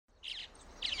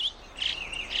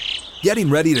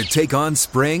Getting ready to take on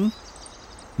spring?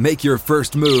 Make your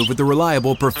first move with the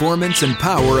reliable performance and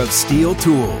power of Steel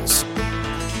tools.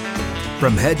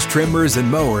 From hedge trimmers and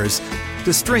mowers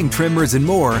to string trimmers and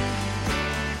more,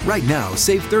 right now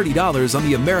save $30 on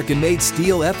the American-made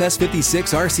Steel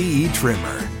FS56 RCE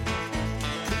trimmer.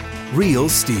 Real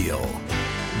Steel.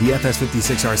 The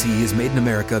FS56 RCE is made in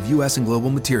America of U.S. and global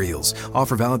materials.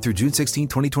 Offer valid through June 16,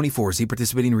 2024. See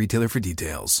participating retailer for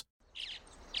details.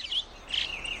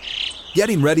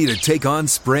 Getting ready to take on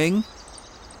spring?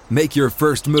 Make your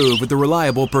first move with the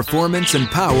reliable performance and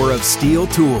power of Steel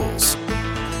tools.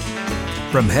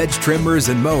 From hedge trimmers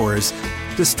and mowers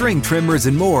to string trimmers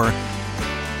and more,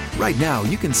 right now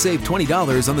you can save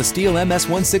 $20 on the Steel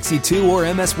MS-162 or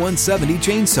MS-170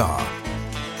 chainsaw.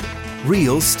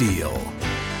 Real Steel.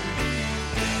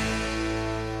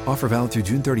 Offer valid through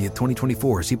June 30th,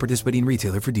 2024. See participating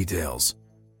retailer for details.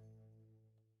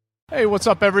 Hey, what's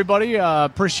up, everybody?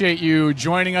 Appreciate you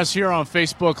joining us here on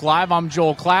Facebook Live. I'm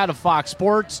Joel Klatt of Fox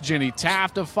Sports, Jenny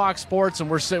Taft of Fox Sports, and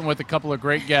we're sitting with a couple of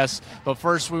great guests. But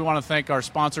first, we want to thank our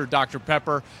sponsor, Dr.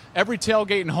 Pepper. Every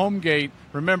tailgate and home gate,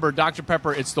 remember, Dr.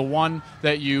 Pepper, it's the one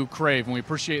that you crave, and we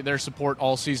appreciate their support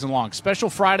all season long. Special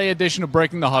Friday edition of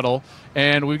Breaking the Huddle,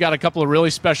 and we've got a couple of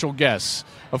really special guests.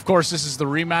 Of course, this is the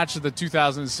rematch of the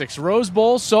 2006 Rose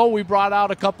Bowl, so we brought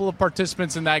out a couple of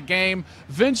participants in that game.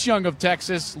 Vince Young of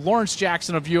Texas, Lawrence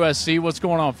Jackson of USC. What's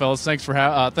going on, fellas? Thanks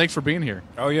for being here.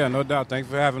 Oh, yeah, no doubt. Thanks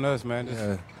for having us, man.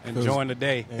 Just enjoying the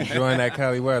day. Enjoying that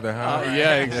Cali weather, huh?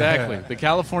 Yeah, exactly. The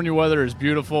California weather is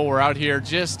beautiful. We're out here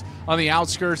just on the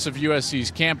outskirts of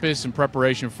USC's campus in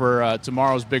preparation for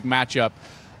tomorrow's big matchup.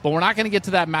 But we're not going to get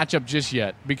to that matchup just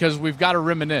yet because we've got to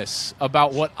reminisce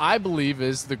about what I believe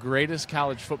is the greatest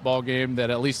college football game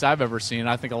that at least I've ever seen.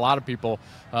 I think a lot of people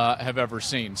have ever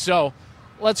seen. So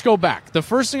let's go back. The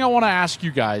first thing I want to ask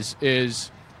you guys is,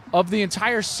 of the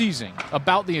entire season,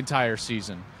 about the entire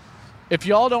season, if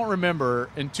y'all don't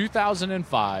remember, in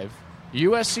 2005,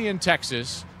 USC and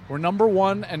Texas were number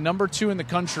 1 and number 2 in the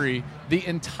country the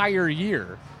entire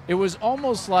year. It was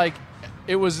almost like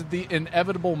it was the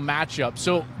inevitable matchup.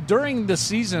 So during the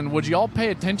season, would y'all pay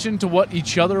attention to what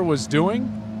each other was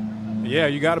doing? Yeah,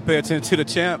 you got to pay attention to the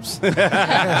champs.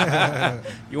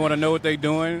 You want to know what they're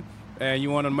doing, and you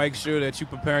want to make sure that you're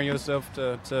preparing yourself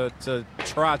to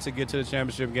try to get to the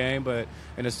championship game. But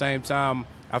at the same time,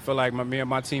 I feel like me and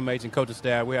my teammates and coaching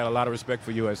staff, we had a lot of respect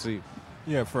for USC.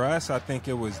 Yeah, for us, I think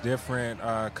it was different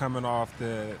coming off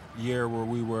the year where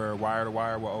we were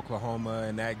wire-to-wire with Oklahoma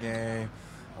in that game.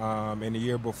 In the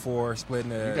year before, splitting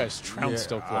the... You guys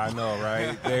trounced Oklahoma. I know,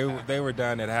 right? They were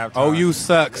done at halftime. OU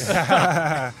sucks.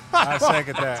 I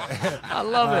second that. I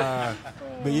love it.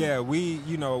 But yeah, we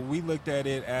looked at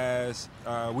it as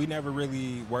we never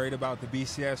really worried about the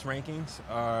BCS rankings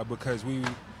because we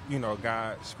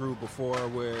got screwed before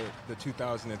with the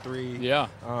 2003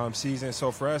 season. So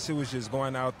for us, it was just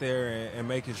going out there and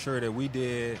making sure that we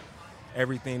did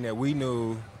everything that we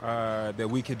knew that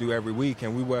we could do every week,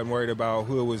 and we wasn't worried about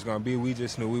who it was going to be. We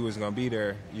just knew we was going to be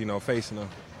there, facing them.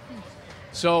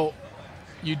 So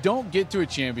you don't get to a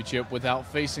championship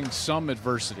without facing some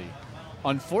adversity.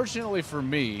 Unfortunately for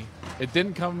me, it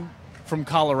didn't come from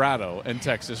Colorado and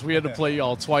Texas. We had to play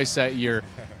y'all twice that year.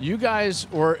 You guys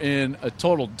were in a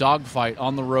total dogfight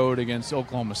on the road against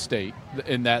Oklahoma State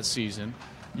in that season.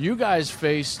 You guys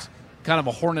faced kind of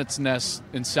a hornet's nest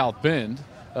in South Bend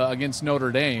against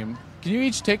Notre Dame. Can you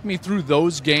each take me through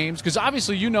those games? Because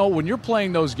obviously, when you're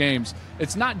playing those games,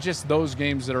 it's not just those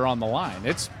games that are on the line.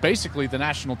 It's basically the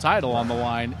national title on the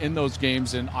line in those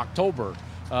games in October.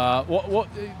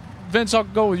 Vince, I'll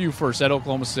go with you first at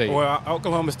Oklahoma State. Well,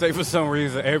 Oklahoma State, for some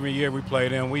reason, every year we play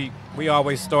them, we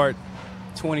always start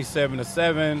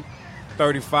 27-7,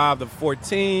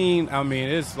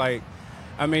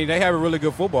 35-14. They have a really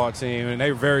good football team, and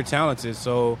they're very talented.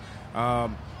 So,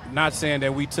 not saying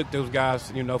that we took those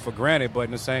guys, for granted, but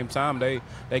at the same time, they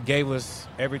gave us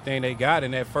everything they got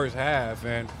in that first half.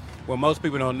 And what most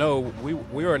people don't know,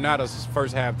 we are not a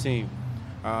first half team.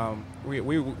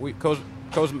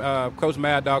 Coach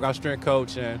Mad Dog, our strength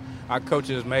coach, and our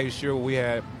coaches made sure we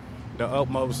had the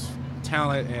utmost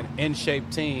talent and in-shape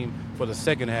team for the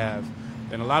second half.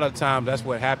 And a lot of times that's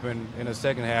what happened in the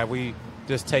second half. We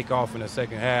just take off in the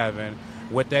second half. And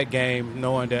with that game,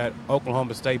 knowing that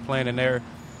Oklahoma State playing in their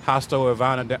hostile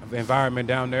environment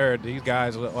down there, these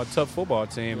guys are a tough football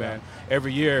team. And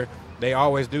every year they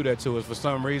always do that to us for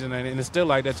some reason. And it's still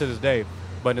like that to this day.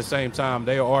 But at the same time,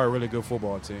 they are a really good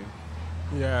football team.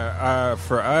 Yeah,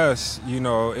 for us,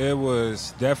 it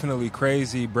was definitely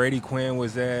crazy. Brady Quinn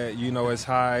was at, his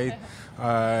height.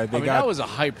 That was a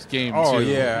hyped game, too.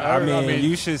 Yeah. I mean,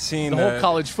 you should have seen the whole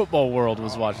college football world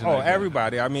was watching that game.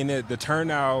 Everybody. I mean, the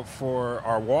turnout for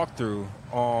our walkthrough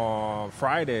on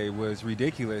Friday was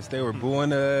ridiculous. They were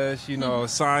booing us,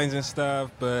 signs and stuff.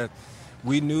 But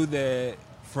we knew that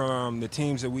from the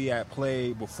teams that we had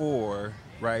played before,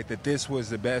 right, that this was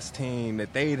the best team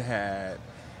that they'd had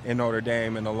in Notre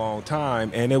Dame in a long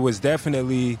time. And it was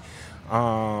definitely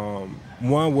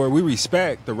one where we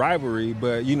respect the rivalry,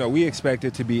 but, we expect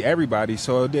it to be everybody.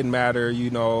 So it didn't matter,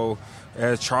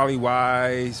 as Charlie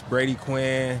Wise, Brady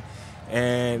Quinn.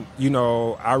 And,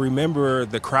 I remember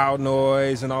the crowd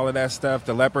noise and all of that stuff,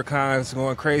 the leprechauns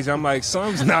going crazy. I'm like,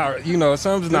 something's not,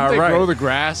 something's not right. Did they grow the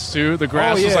grass, too? The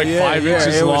grass was 5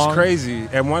 inches long. It was crazy.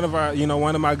 And one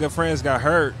of my good friends got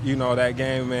hurt, that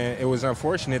game. And it was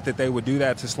unfortunate that they would do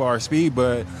that to slow our speed.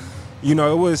 But, it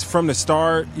was from the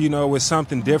start, it was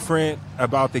something different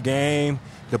about the game.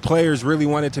 The players really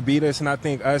wanted to beat us. And I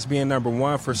think us being number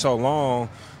one for so long,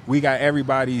 we got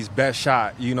everybody's best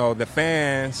shot. The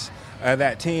fans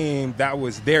that team, that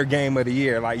was their game of the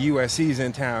year, like USC's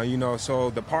in town,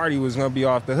 so the party was going to be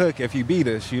off the hook if you beat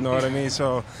us, you know what I mean?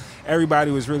 So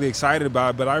everybody was really excited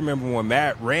about it. But I remember when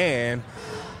Matt ran,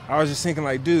 I was just thinking,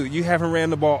 like, dude, you haven't ran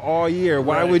the ball all year.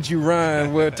 Why would you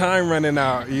run with time running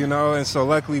out, And so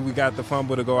luckily we got the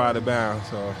fumble to go out of bounds.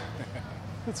 So.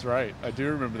 That's right. I do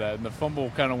remember that. And the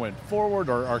fumble kind of went forward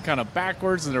or kind of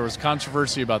backwards, and there was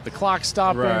controversy about the clock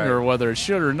stopping or whether it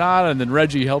should or not, and then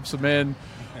Reggie helps him in.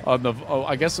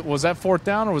 I guess, was that fourth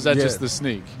down or was that just the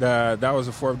sneak? That was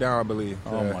a fourth down, I believe.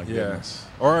 Oh, my goodness.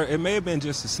 Or it may have been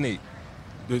just a sneak.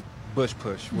 The bush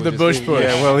push. The bush push.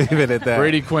 Yeah, we'll leave it at that.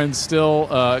 Brady Quinn still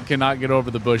cannot get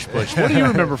over the bush push. What do you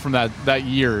remember from that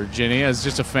year, Jenny, as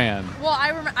just a fan? Well,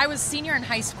 I was senior in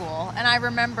high school, and I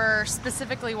remember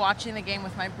specifically watching the game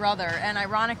with my brother. And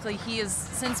ironically, he has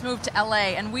since moved to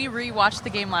LA, and we rewatched the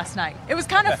game last night. It was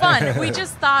kind of fun. We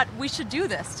just thought we should do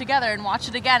this together and watch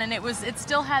it again, and it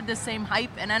still had the same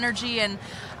hype and energy. And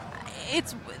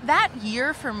it's that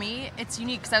year for me, it's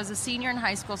unique because I was a senior in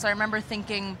high school, so I remember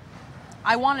thinking,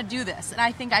 I want to do this. And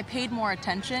I think I paid more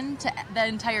attention to that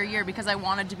entire year because I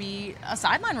wanted to be a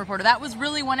sideline reporter. That was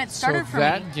really when it started for me. So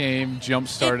that game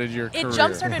jump-started your career. It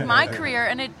jump-started my career.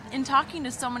 And in talking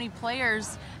to so many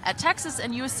players at Texas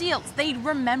and USC, they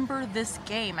remember this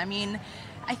game. I mean,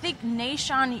 I think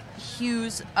Nashawn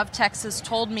Hughes of Texas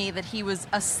told me that he was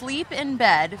asleep in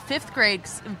bed, 5th grade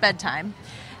bedtime,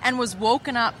 and was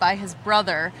woken up by his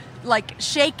brother, like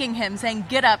shaking him, saying,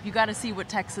 "Get up, you got to see what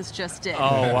Texas just did." Oh,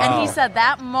 wow. And he said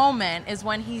that moment is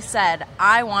when he said,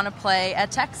 "I want to play at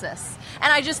Texas."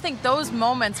 And I just think those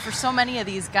moments for so many of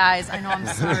these guys, I know, I'm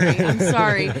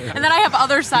sorry. And then I have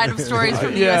other side of stories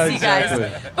from the USC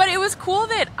guys. But it was cool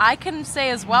that I can say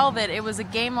as well that it was a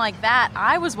game like that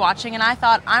I was watching, and I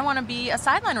thought, I want to be a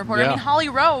sideline reporter. I mean, Holly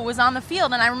Rowe was on the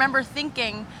field, and I remember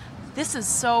thinking, this is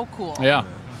so cool. Yeah.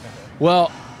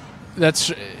 Well,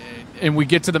 and we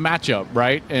get to the matchup,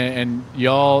 right? And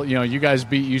y'all, you guys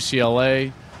beat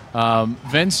UCLA.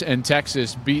 Vince and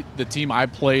Texas beat the team I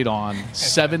played on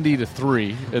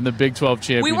 70-3 in the Big 12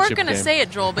 championship. We weren't going to say it,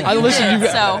 Joel, but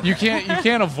you did. You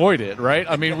can't avoid it, right?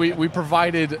 I mean, we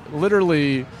provided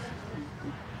literally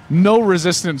no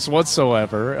resistance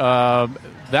whatsoever.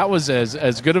 That was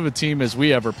as good of a team as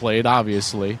we ever played,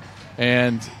 obviously.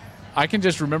 And I can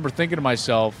just remember thinking to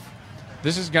myself,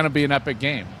 this is going to be an epic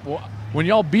game. Well, when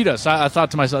y'all beat us, I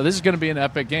thought to myself, this is going to be an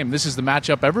epic game. This is the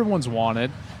matchup everyone's wanted.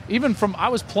 Even I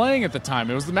was playing at the time.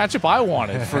 It was the matchup I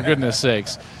wanted, for goodness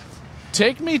sakes.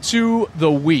 Take me to the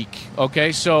week,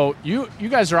 okay? So you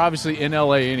guys are obviously in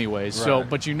L.A. anyways, right.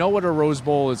 But you know what a Rose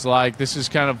Bowl is like. This is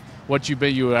kind of what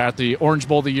you were at the Orange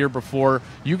Bowl the year before.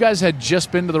 You guys had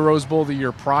just been to the Rose Bowl the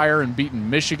year prior and beaten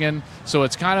Michigan. So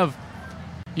it's kind of,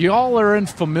 you all are in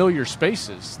familiar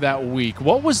spaces that week.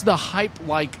 What was the hype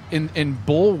like in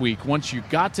Bowl week once you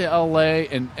got to L.A.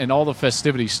 and all the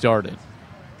festivities started?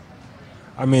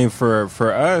 I mean,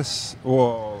 for us,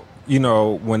 well,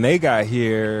 when they got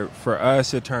here, for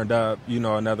us it turned up,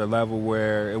 another level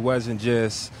where it wasn't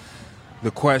just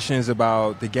the questions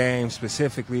about the game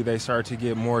specifically. They started to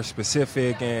get more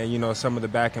specific and, some of the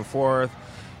back and forth,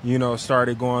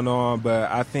 started going on.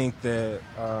 But I think that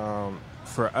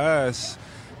for us,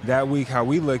 that week, how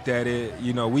we looked at it,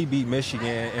 we beat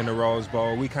Michigan in the Rose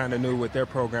Bowl. We kind of knew what their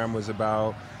program was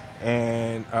about.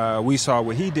 And we saw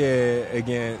what he did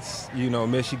against,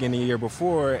 Michigan the year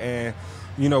before. And,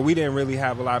 we didn't really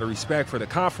have a lot of respect for the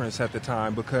conference at the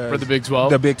time because – For the Big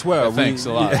 12? The Big 12. Thanks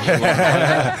a lot. Rep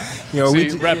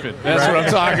it. That's right. What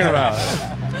I'm talking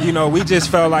about. We just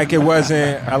felt like it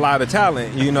wasn't a lot of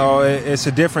talent. It's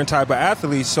a different type of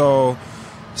athlete. So,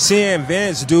 seeing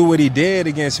Vince do what he did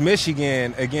against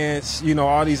Michigan, against,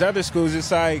 all these other schools,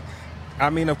 it's like, I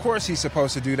mean, of course he's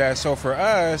supposed to do that. So for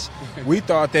us, we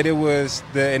thought that it was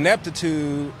the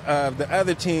ineptitude of the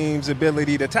other team's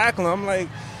ability to tackle him. Like,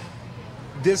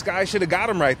 this guy should have got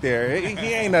him right there.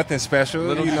 He ain't nothing special.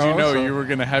 Little did you know you were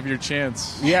going to have your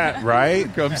chance. Yeah, right?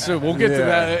 So we'll get to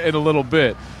that in a little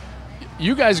bit.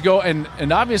 You guys go, and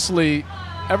obviously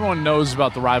everyone knows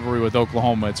about the rivalry with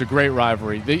Oklahoma. It's a great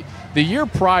rivalry. The year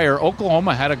prior,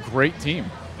 Oklahoma had a great team.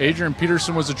 Adrian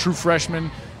Peterson was a true freshman.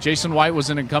 Jason White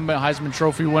was an incumbent Heisman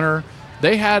Trophy winner.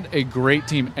 They had a great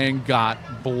team and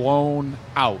got blown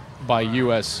out by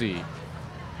USC.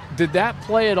 Did that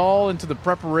play at all into the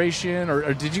preparation,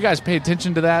 or did you guys pay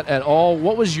attention to that at all?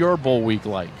 What was your bowl week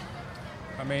like?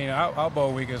 I mean, our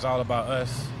bowl week is all about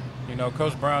us.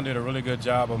 Coach Brown did a really good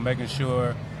job of making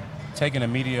sure taking the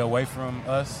media away from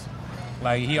us.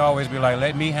 Like, he always be like,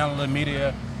 let me handle the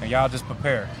media and y'all just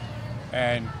prepare.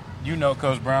 And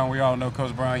Coach Brown, we all know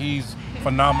Coach Brown, he's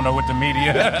phenomenal with the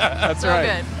media. That's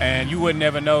right. Good. And you would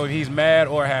never know if he's mad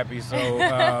or happy.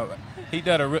 So he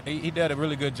did a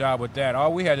really good job with that.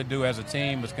 All we had to do as a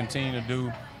team was continue to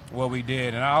do what we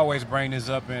did. And I always bring this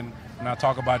up when I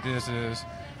talk about this is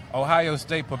Ohio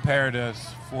State prepared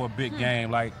us for a big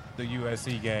game like the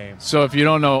USC game. So if you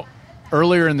don't know,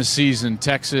 earlier in the season,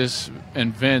 Texas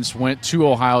and Vince went to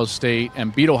Ohio State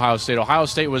and beat Ohio State. Ohio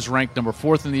State was ranked number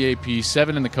 4th in the AP,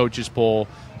 7 in the coaches poll.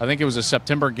 I think it was a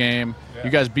September game. Yeah. You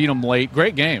guys beat them late.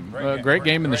 Great game. Great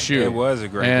game in the shoe. It was a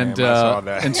great game. I saw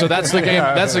that. And so that's the game.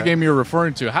 That's the game you're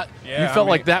referring to. You felt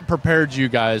like that prepared you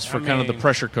guys for kind of the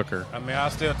pressure cooker. I mean, I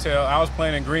still tell. I was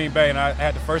playing in Green Bay,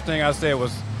 and the first thing I said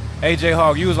was, AJ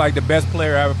Hawk, you was like the best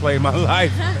player I ever played in my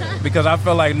life because I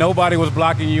felt like nobody was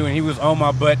blocking you, and he was on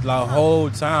my butt the whole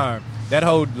time. That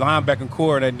whole linebacking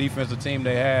core, that defensive team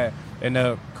they had, and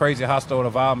the crazy hostile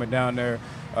environment down there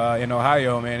in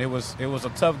Ohio, man, it was a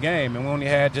tough game, and we only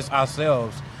had just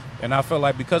ourselves. And I felt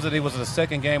like because it was the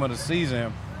second game of the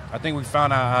season, I think we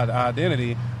found our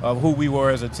identity of who we were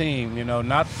as a team.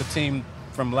 Not the team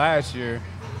from last year.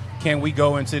 Can we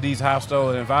go into these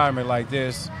hostile environment like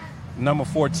this? Number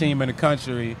 4 team in the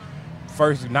country,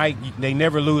 first night, they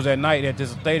never lose at night at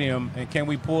this stadium, and can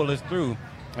we pull this through?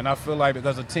 And I feel like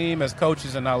because the team as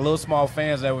coaches and our little small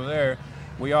fans that were there,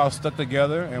 we all stuck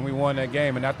together and we won that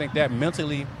game. And I think that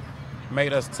mentally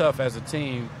made us tough as a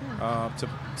team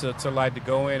to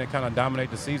go in and kind of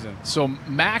dominate the season. So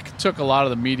Mac took a lot of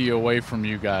the media away from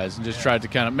you guys and just tried to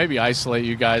kind of maybe isolate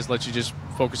you guys, let you just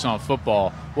focus on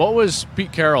football. What was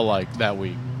Pete Carroll like that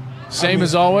week? Same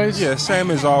as always? Yeah, same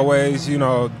as always.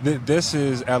 This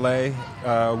is L.A.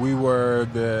 We were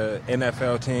the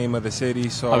NFL team of the city.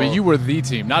 So you were the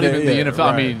team, not even the NFL.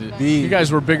 Right. You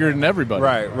guys were bigger than everybody.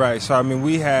 Right. So,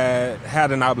 we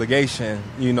had an obligation,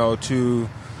 to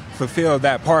fulfill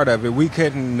that part of it. We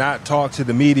couldn't not talk to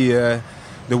the media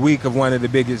the week of one of the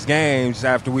biggest games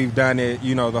after we've done it,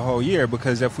 the whole year.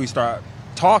 Because if we start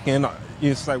talking,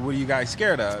 it's like, what are you guys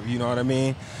scared of? You know what I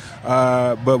mean?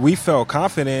 But we felt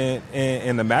confident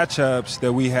in the matchups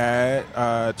that we had.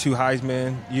 2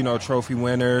 Heisman, trophy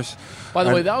winners. By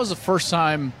the way, that was the first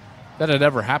time that had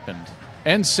ever happened,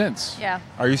 and since. Yeah.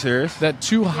 Are you serious? That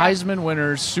 2 Heisman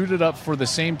winners suited up for the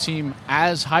same team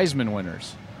as Heisman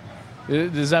winners.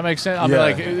 Does that make sense?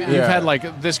 You've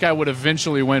had this guy would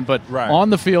eventually win, but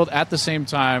on the field at the same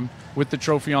time with the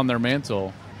trophy on their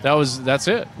mantle. That's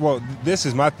it. Well, this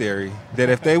is my theory, that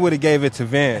if they would have gave it to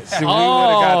Vince, we would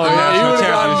have got the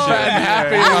national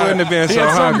championship. He wouldn't have been so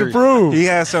hungry. He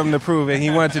had something to prove, and he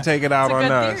wanted to take it out on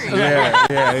us.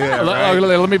 Yeah.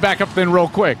 Let me back up then real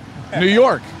quick. New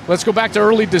York. Let's go back to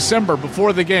early December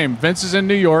before the game. Vince is in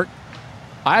New York.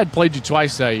 I had played you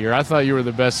twice that year. I thought you were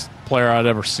the best player I'd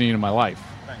ever seen in my life.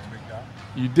 Thanks, big dog.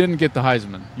 You didn't get the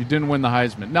Heisman. You didn't win the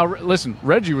Heisman. Now, listen,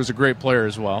 Reggie was a great player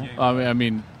as well.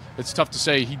 It's tough to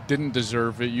say he didn't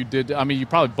deserve it. You did. You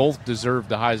probably both deserved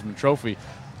the Heisman Trophy.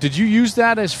 Did you use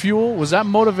that as fuel? Was that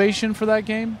motivation for that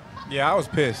game? Yeah, I was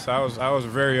pissed. I was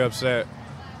very upset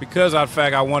because of the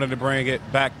fact I wanted to bring it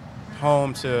back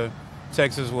home to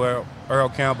Texas where Earl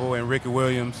Campbell and Ricky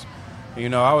Williams.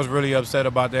 I was really upset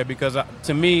about that because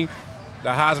to me, the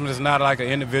Heisman is not like an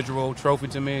individual trophy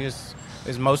to me.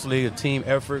 It's mostly a team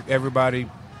effort. Everybody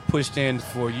pushed in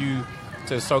for you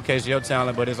to showcase your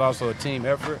talent, but it's also a team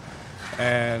effort.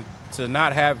 And to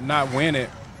not win it,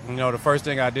 the first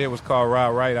thing I did was call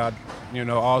Rod Wright out,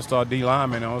 all-star D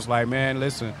lineman. I was like, man,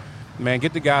 listen,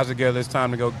 get the guys together. It's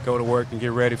time to go to work and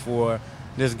get ready for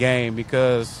this game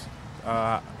because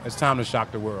it's time to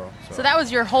shock the world. So that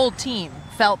was your whole team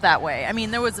felt that way.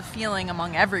 There was a feeling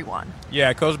among everyone.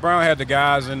 Yeah, Coach Brown had the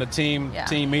guys in the team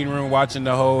meeting room watching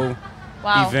the whole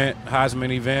event,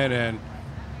 Heisman event,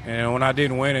 and when I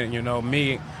didn't win it, you know,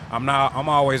 I'm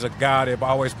always a guy that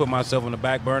always put myself on the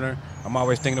back burner. I'm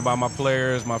always thinking about my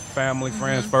players, my family,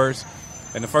 friends first.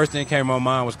 And the first thing that came to my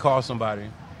mind was call somebody.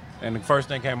 And the first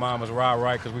thing came to mind was Rod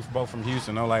Wright, because we're both from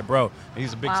Houston. I'm like, bro,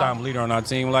 he's a big-time leader on our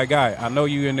team. Like, guy, I know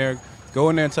you in there. Go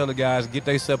in there and tell the guys, get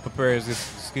themselves prepared.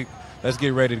 Let's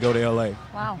get ready to go to L.A.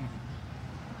 Wow.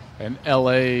 And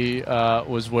L.A.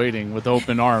 Was waiting with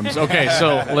open arms. Okay,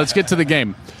 so let's get to the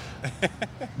game.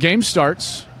 Game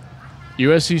starts.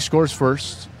 USC scores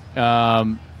first.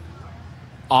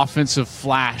 Offensive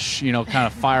flash, you know, kind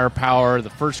of firepower. The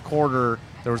first quarter,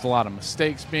 there was a lot of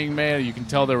mistakes being made. You can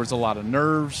tell there was a lot of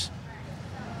nerves.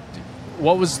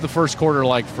 What was the first quarter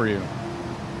like for you?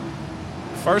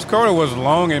 First quarter was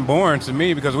long and boring to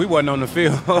me because we wasn't on the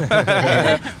field.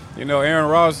 You know, Aaron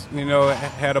Ross, you know,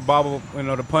 had a bobble, you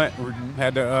know, the punt,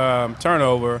 had the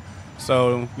turnover.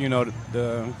 So, you know,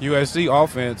 the USC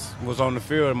offense was on the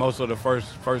field most of the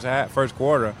first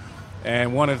quarter.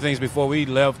 And one of the things before we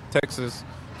left Texas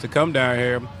to come down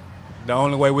here, the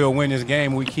only way we'll win this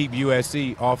game, we keep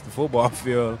USC off the football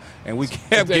field, and we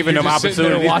kept giving them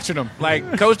opportunities. Watching them.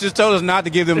 Like, Coach just told us not to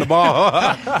give them the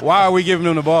ball. Why are we giving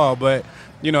them the ball? But,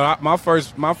 you know, my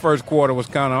first quarter was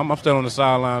kind of, I'm still on the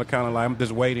sideline, kind of like I'm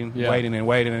just waiting,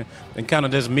 and kind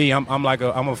of just me. I'm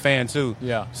a fan too.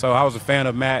 Yeah. So I was a fan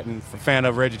of Matt and a fan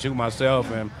of Reggie too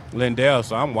myself and Lindell.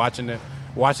 So I'm watching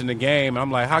the game, and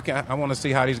I'm like, I want to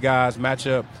see how these guys match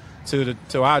up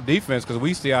to our defense, because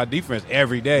we see our defense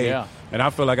every day. Yeah. And I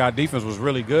feel like our defense was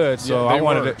really good. So I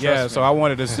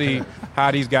wanted to see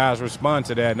how these guys respond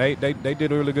to that. And they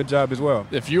did a really good job as well.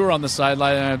 If you were on the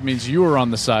sideline, that means you were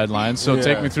on the sideline. So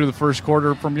take me through the first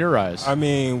quarter from your eyes. I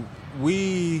mean,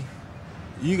 you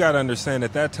got to understand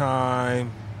at that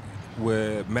time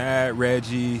with Matt,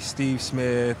 Reggie, Steve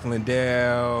Smith,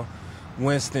 Lindell,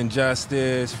 Winston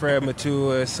Justice, Fred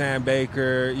Matua, Sam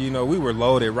Baker, you know, we were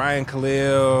loaded. Ryan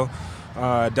Khalil,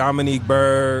 Dominique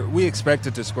Byrd. We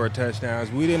expected to score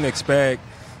touchdowns. We didn't expect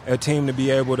a team to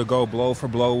be able to go blow for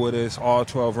blow with us all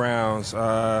 12 rounds.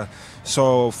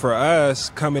 So for us,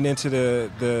 coming into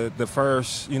the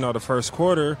first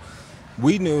quarter,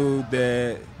 we knew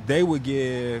that they would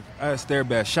give us their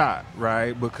best shot,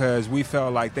 right? Because we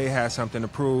felt like they had something to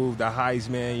prove, the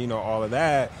Heisman, you know, all of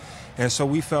that. And so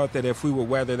we felt that if we would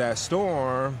weather that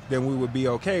storm, then we would be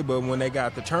okay. But when they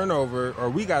got the turnover, or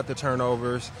we got the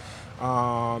turnovers,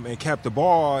 and kept the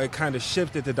ball, it kind of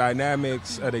shifted the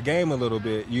dynamics of the game a little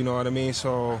bit. You know what I mean?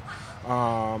 So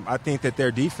I think that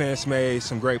their defense made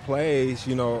some great plays,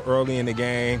 you know, early in the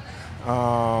game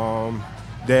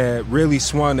that really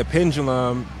swung the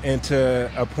pendulum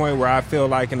into a point where I feel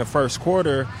like in the first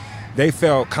quarter they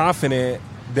felt confident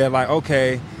that, like,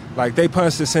 okay, like, they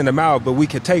punched us in the mouth, but we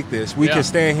could take this. We could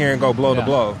stand here and go blow to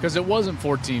blow. Because it wasn't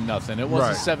 14-0. It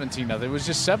wasn't 17-0. It was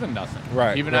just 7-0.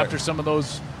 Right. Even after some of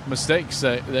those mistakes.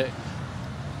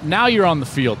 Now you're on the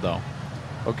field, though.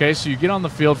 Okay, so you get on the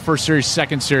field, first series,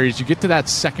 second series. You get to that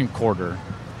second quarter,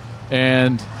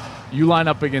 and you line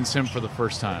up against him for the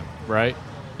first time, right?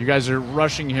 You guys are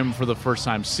rushing him for the first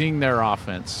time, seeing their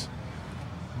offense.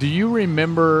 Do you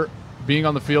remember being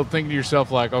on the field thinking to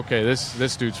yourself, like, okay,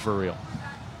 this dude's for real?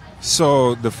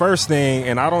 So the first thing,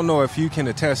 and I don't know if you can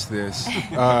attest this,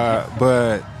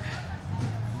 but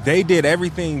they did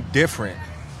everything different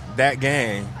that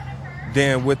game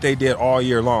than what they did all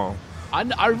year long.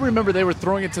 I remember they were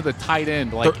throwing it to the tight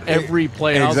end like every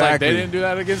play. And exactly. I was like, they didn't do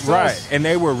that against us? Right, and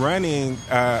they were running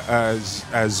a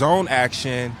zone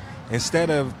action instead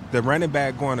of the running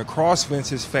back going across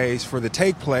Vince's face for the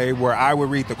take play where I would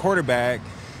read the quarterback.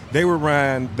 They would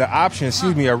run the option,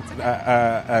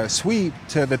 a sweep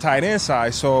to the tight end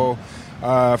side. So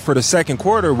for the second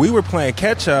quarter, we were playing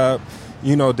catch-up,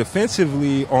 you know,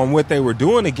 defensively on what they were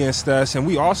doing against us. And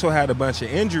we also had a bunch of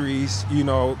injuries. You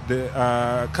know,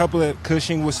 a couple of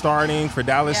Cushing was starting for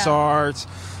Dallas Sards.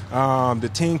 The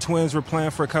team twins were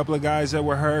playing for a couple of guys that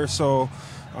were hurt. So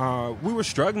we were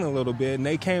struggling a little bit. And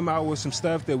they came out with some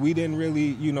stuff that we didn't really,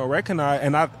 you know, recognize.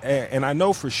 And I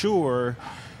know for sure –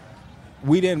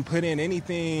 we didn't put in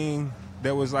anything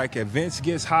that was like, if Vince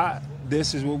gets hot,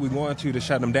 this is what we're going to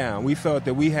shut him down. We felt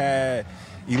that we had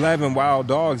 11 wild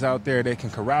dogs out there that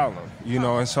can corral him, you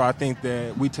know, and so I think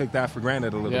that we took that for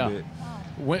granted a little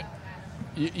bit.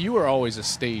 You were always a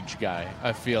stage guy,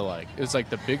 I feel like. It's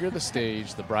like the bigger the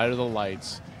stage, the brighter the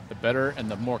lights, the better and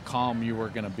the more calm you were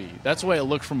going to be. That's the way it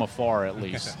looked from afar, at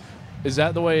least. Is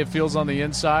that the way it feels on the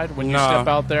inside when you step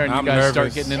out there and you guys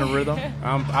start getting in a rhythm?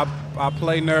 I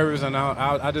play nervous, and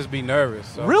I just be nervous.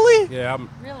 So, really? Yeah.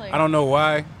 Really? I don't know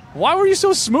why. Why were you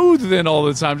so smooth then all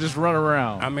the time, just run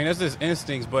around? I mean, it's just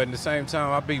instincts, but at the same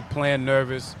time, I'll be playing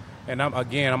nervous, and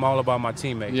I'm all about my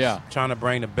teammates. Yeah. Trying to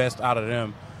bring the best out of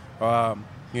them.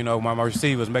 My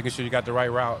receivers, making sure you got the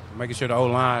right route, making sure the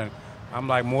O-line. I'm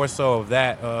like more so of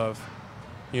that of,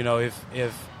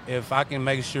 if I can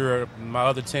make sure my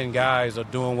other 10 guys are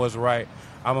doing what's right,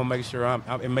 I'm going to make sure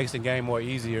it makes the game more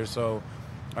easier. So,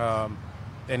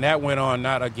 and that went on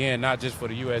not just for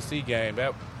the USC game.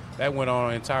 That went on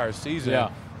an entire season.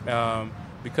 Yeah.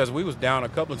 Because we was down a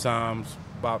couple of times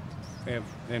about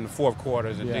in the fourth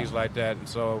quarters and things like that. And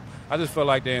so I just felt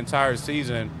like the entire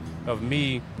season of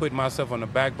me putting myself on the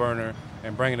back burner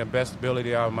and bringing the best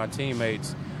ability out of my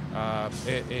teammates,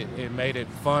 it made it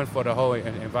fun for the whole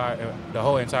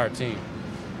entire team.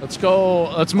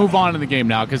 Let's move on to the game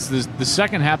now, because the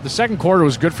second quarter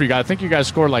was good for you guys. I think you guys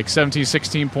scored like 17,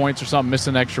 16 points or something, missed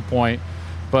an extra point.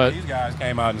 But these guys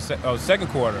came out in the second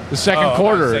quarter. The second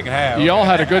quarter. Second half. Y'all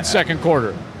had a good second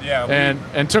quarter. Yeah.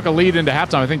 And took a lead into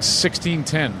halftime, I think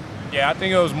 16-10. Yeah, I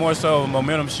think it was more so a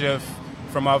momentum shift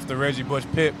from off the Reggie Bush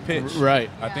pitch. Right.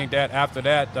 I think that after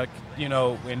that,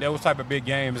 in those type of big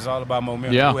games, it's all about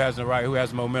momentum. Yeah. Who has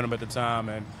the momentum at the time.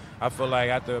 And I feel like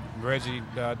after Reggie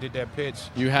did that pitch,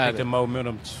 the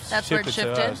momentum shifted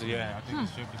to us. Yeah, I think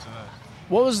it shifted to us.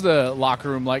 What was the locker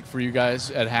room like for you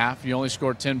guys at half? You only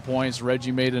scored 10 points.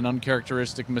 Reggie made an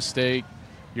uncharacteristic mistake.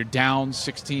 You're down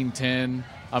 16-10.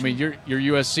 I mean, you're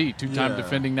USC, two-time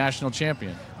defending national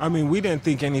champion. I mean, we didn't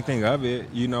think anything of it,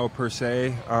 per se.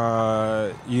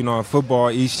 In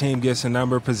football, each team gets a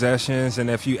number of possessions, and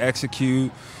if you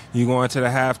execute, you go into the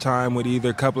halftime with either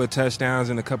a couple of touchdowns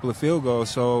and a couple of field goals.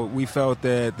 So we felt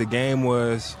that the game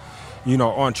was,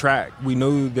 on track. We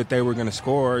knew that they were going to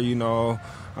score, we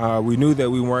knew that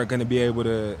we weren't going to be able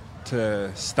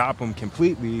to stop them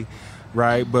completely,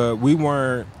 right? But we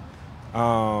weren't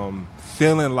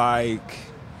feeling like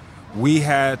we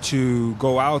had to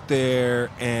go out there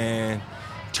and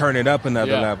turn it up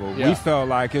another level. Yeah. We felt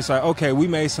like it's like, okay, we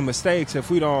made some mistakes. If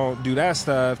we don't do that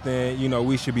stuff, then,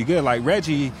 we should be good. Like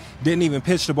Reggie didn't even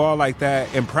pitch the ball like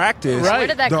that in practice. Right. Where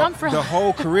did that come from? The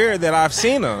whole career that I've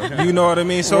seen him. You know what I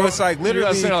mean? So it's like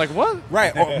literally. You're like, what?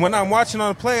 Right. When I'm watching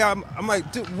on the play, I'm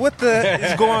like, dude, what the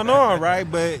is going on, right?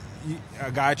 But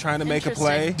a guy trying to make a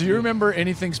play. Do you remember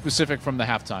anything specific from the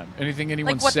halftime? Anything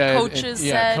anyone like what said? Coaches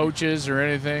said? Coaches or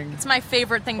anything? It's my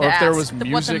favorite thing to ask. Or if there was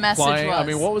what the message playing. was. I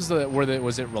mean, what was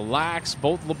was it relaxed?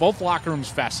 Both locker rooms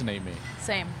fascinate me.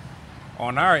 Same.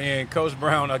 On our end, Coach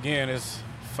Brown, again, is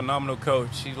a phenomenal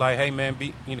coach. He's like, hey, man,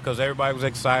 because everybody was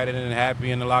excited and happy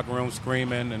in the locker room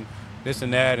screaming and this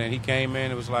and that. And he came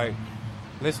in and was like,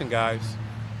 listen, guys,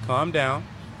 calm down.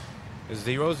 It's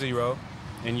 0-0,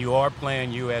 and you are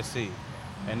playing USC.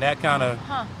 And that kind of,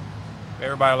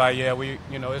 everybody like,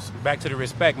 it's back to the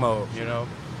respect mode,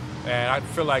 And I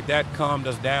feel like that calmed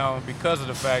us down because of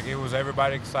the fact it was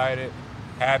everybody excited,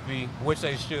 happy, which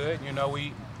they should.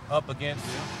 We up against,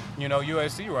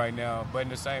 USC right now. But at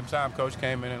the same time, Coach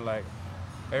came in and like,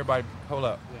 everybody, hold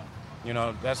up.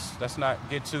 Yeah. Let's not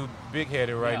get too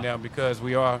big-headed right now because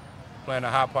we are playing a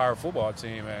high-powered football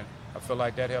team, and I feel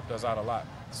like that helped us out a lot.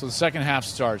 So the second half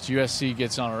starts. USC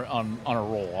gets on a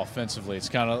roll offensively. It's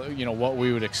kind of what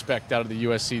we would expect out of the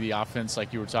USC, the offense,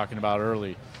 like you were talking about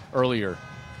earlier.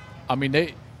 I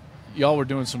mean, y'all were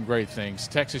doing some great things.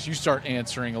 Texas, you start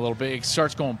answering a little bit. It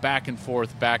starts going back and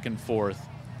forth.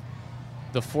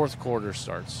 The fourth quarter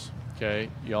starts. Okay,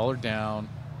 y'all are down.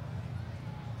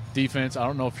 Defense. I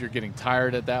don't know if you're getting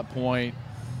tired at that point.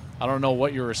 I don't know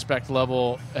what your respect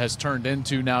level has turned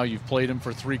into now. You've played him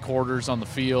for 3 quarters on the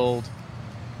field.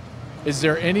 Is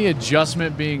there any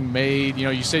adjustment being made?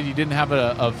 You said you didn't have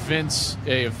a Vince.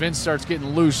 Hey, if Vince starts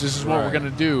getting loose, this is what we're going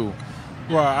to do.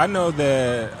 Well, I know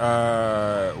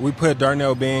that we put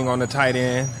Darnell Bing on the tight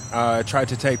end, tried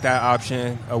to take that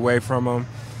option away from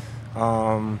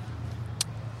him.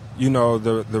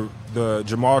 The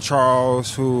Jamal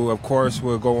Charles, who, of course,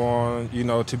 will go on,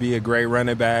 to be a great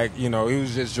running back. He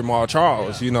was just Jamal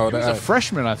Charles, He was a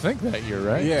freshman, I think, that year,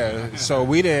 right? Yeah, so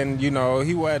we didn't,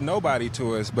 he wasn't nobody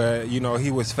to us. But,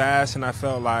 he was fast, and I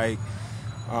felt like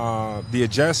the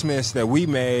adjustments that we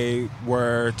made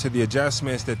were to the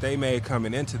adjustments that they made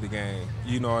coming into the game.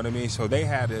 You know what I mean? So they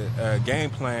had a game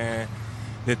plan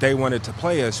that they wanted to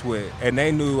play us with. And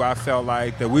they knew, I felt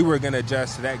like, that we were going to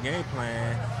adjust to that game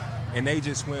plan. And they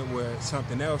just went with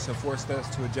something else and forced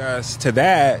us to adjust to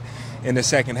that in the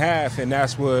second half. And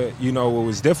that's what, what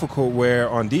was difficult, where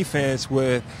on defense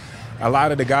with a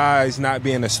lot of the guys not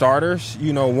being the starters,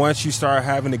 once you start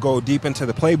having to go deep into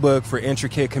the playbook for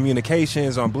intricate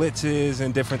communications on blitzes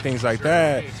and different things like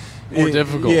that, more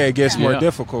difficult. Yeah, it gets more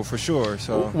difficult for sure.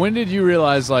 So when did you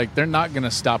realize, like, they're not going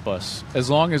to stop us? As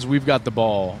long as we've got the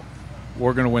ball,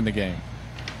 we're going to win the game.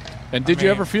 And did you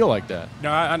ever feel like that?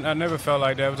 No, I never felt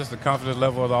like that. It was just the confidence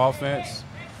level of the offense.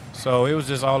 So it was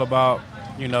just all about,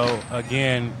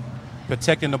 again,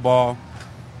 protecting the ball.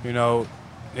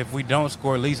 If we don't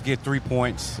score, at least get 3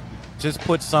 points. Just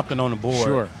put something on the board.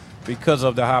 Sure. Because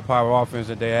of the high-power offense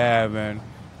that they have. And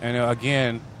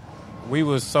again, we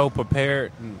was so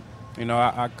prepared. And,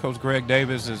 Coach Greg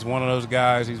Davis is one of those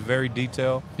guys. He's very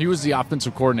detailed. He was the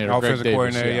offensive coordinator. Offensive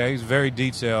coordinator, yeah. He's very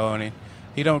detailed. And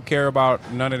he don't care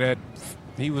about none of that.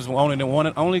 He was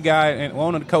only guy and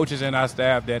one of the coaches in our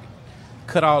staff that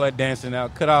cut all that dancing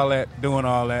out, cut all that, doing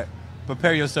all that.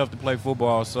 Prepare yourself to play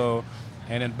football. So,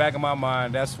 and in the back of my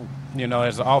mind, that's,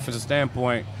 as an offensive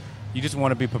standpoint, you just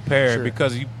want to be prepared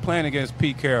because you're playing against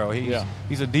Pete Carroll.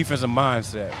 He's a defensive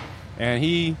mindset. And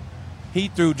he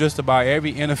threw just about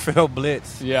every NFL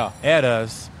blitz at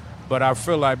us. But I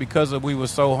feel like because we were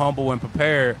so humble and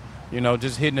prepared,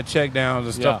 just hitting the check downs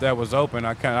and stuff that was open,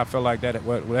 I felt like that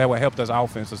would help us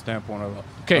offensive standpoint of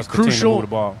us continue to move the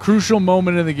ball. Crucial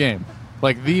moment in the game,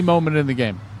 like the moment in the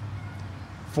game.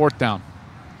 4th down.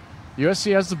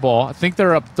 USC has the ball. I think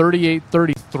they're up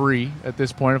 38-33 at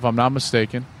this point, if I'm not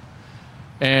mistaken.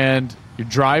 And you're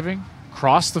driving,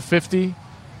 cross the 50.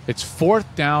 It's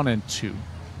 4th down and 2.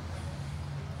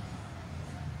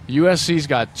 USC's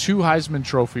got 2 Heisman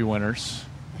Trophy winners.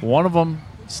 One of them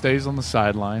stays on the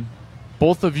sideline.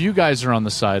 Both of you guys are on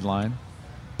the sideline.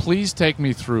 Please take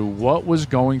me through what was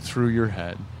going through your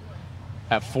head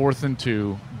at 4th and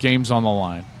 2, games on the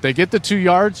line. They get the 2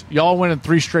 yards, y'all winning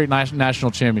 3 straight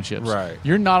national championships. Right.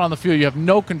 You're not on the field. You have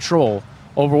no control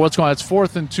over what's going on. It's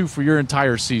 4th and 2 for your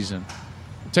entire season.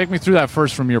 Take me through that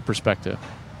first from your perspective.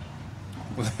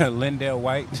 Lindell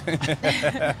White.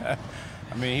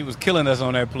 He was killing us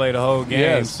on that play the whole game.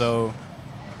 Yes. So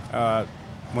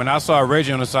when I saw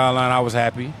Reggie on the sideline, I was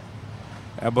happy.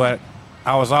 But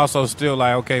I was also still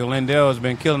like, okay, Lindell has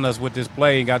been killing us with this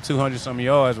play. He got 200-some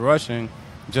yards rushing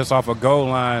just off a goal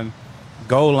line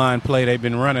play they've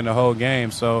been running the whole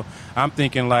game. So I'm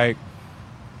thinking, like,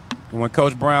 when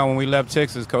Coach Brown, when we left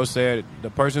Texas, Coach said the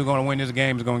person who's going to win this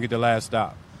game is going to get the last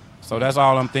stop. So that's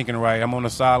all I'm thinking, right? I'm on the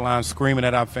sideline screaming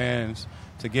at our fans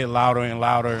to get louder and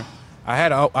louder. I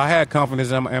had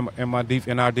confidence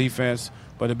in our defense,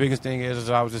 but the biggest thing is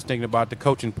I was just thinking about the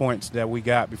coaching points that we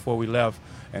got before we left,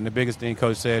 and the biggest thing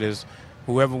Coach said is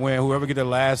whoever get the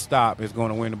last stop is going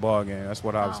to win the ball game. That's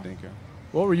what I was thinking.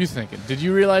 What were you thinking? Did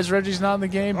you realize Reggie's not in the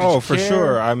game? Oh, for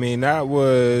sure. That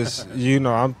was,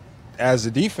 I'm as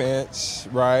a defense,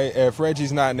 right? If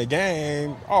Reggie's not in the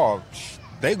game,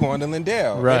 they going to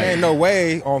Lindell. Right. There ain't no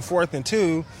way on 4th and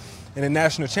 2 in a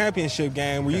national championship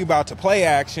game where you about to play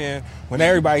action when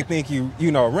everybody think you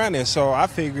running. So I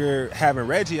figured having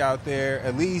Reggie out there,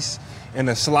 at least in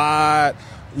the slot,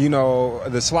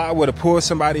 the slot would have pulled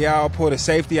somebody out, pulled a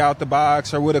safety out the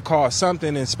box, or would have caused something,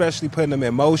 and especially putting them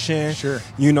in motion. Sure.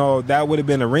 That would have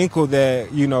been a wrinkle that,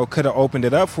 could have opened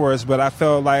it up for us. But I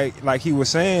felt like he was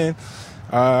saying,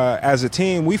 as a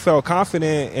team, we felt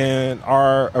confident in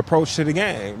our approach to the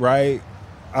game, right?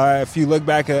 If you look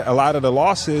back at a lot of the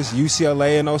losses,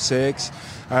 UCLA in 06,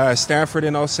 Stanford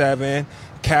in 07,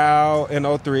 Cal in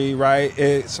 03, right?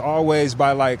 It's always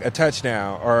by like a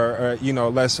touchdown or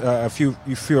a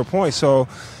fewer points. So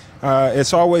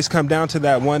it's always come down to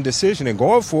that one decision, and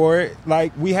going for it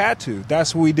like we had to.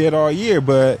 That's what we did all year.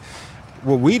 But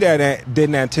what we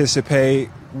didn't anticipate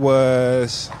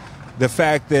was the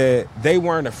fact that they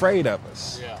weren't afraid of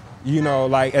us. Yeah.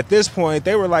 At this point,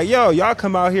 they were like, yo, y'all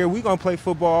come out here, we going to play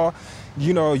football.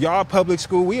 Y'all public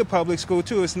school, we a public school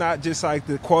too. It's not just like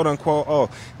the quote unquote,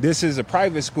 this is a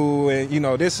private school and,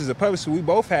 this is a public school. We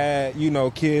both had,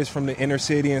 kids from the inner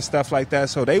city and stuff like that.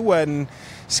 So they wasn't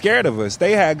scared of us.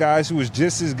 They had guys who was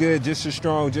just as good, just as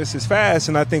strong, just as fast.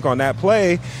 And I think on that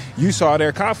play, you saw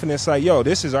their confidence like, yo,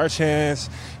 this is our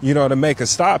chance, to make a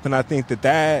stop. And I think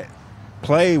that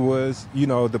play was,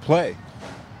 the play.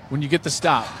 When you get the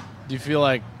stop, do you feel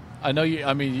like,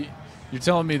 you're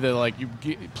telling me that, like, you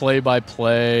get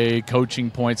play-by-play,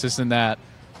 coaching points, this and that.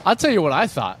 I'll tell you what I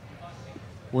thought.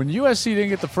 When USC didn't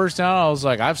get the first down, I was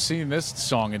like, I've seen this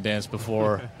song and dance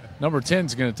before. Number 10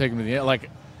 is going to take them to the end. Like,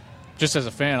 just as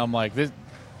a fan, I'm like, they're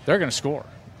going to score.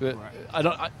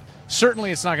 Right.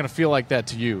 Certainly it's not going to feel like that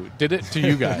to you. Did it to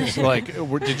you guys?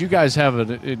 Did you guys have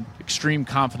an extreme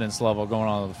confidence level going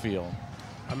on the field?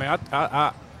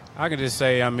 I can just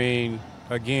say,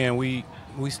 again, we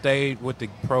stayed with the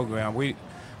program.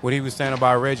 What he was saying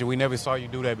about Reggie, we never saw you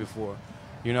do that before.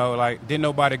 Didn't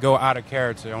nobody go out of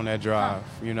character on that drive.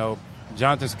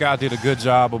 Jonathan Scott did a good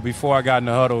job, but before I got in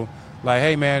the huddle, like,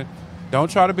 hey, man, don't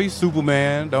try to be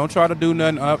Superman. Don't try to do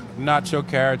nothing up, not your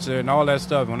character, and all that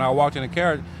stuff. When I walked in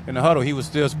the huddle, he was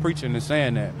still preaching and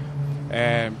saying that.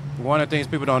 And one of the things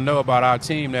people don't know about our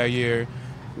team that year,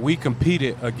 we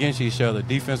competed against each other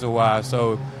defensive-wise.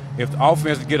 So if the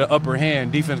offense get an upper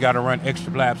hand, defense got to run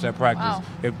extra laps at practice. Wow.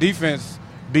 If defense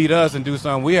beat us and do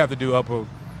something, we have to do upper.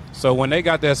 So when they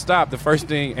got that stop, the first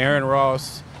thing Aaron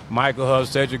Ross, Michael Huff,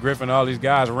 Cedric Griffin, all these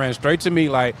guys ran straight to me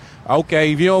like,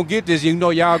 okay, if you don't get this, you know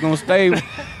y'all going to stay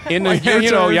in the,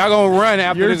 y'all going to run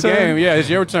after this game. Yeah, it's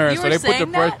your turn. You so were they put the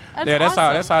pressure. Yeah,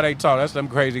 awesome. that's how they talk. That's them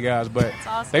crazy guys. But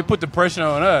awesome. they put the pressure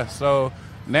on us. So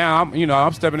now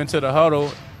I'm stepping into the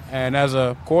huddle, and as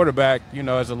a quarterback,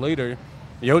 as a leader,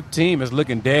 your team is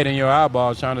looking dead in your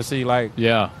eyeballs trying to see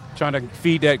trying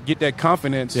to get that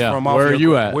confidence from off where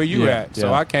you at. Where you at.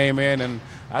 So I came in and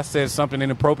I said something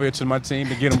inappropriate to my team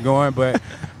to get them going, but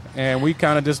and we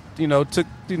kind of just took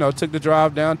the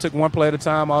drive down, took one play at a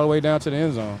time all the way down to the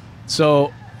end zone.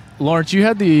 So, Lawrence, you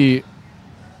had the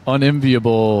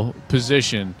unenviable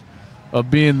position of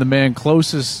being the man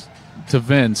closest to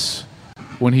Vince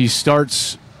when he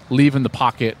starts leaving the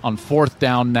pocket on 4th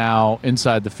down now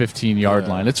inside the 15-yard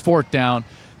line. It's 4th down.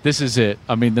 This is it.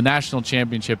 I mean, the national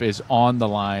championship is on the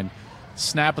line.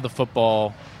 Snap of the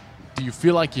football. Do you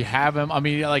feel like you have him? I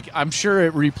mean, I'm sure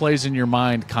it replays in your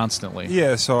mind constantly.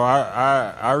 Yeah, so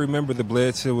I remember the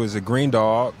blitz. It was a green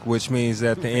dog, which means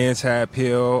that the ends had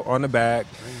peel on the back.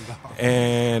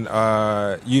 And,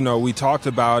 we talked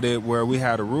about it where we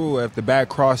had a rule, if the back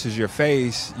crosses your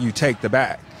face, you take the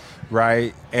back,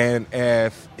 right? And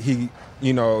if he,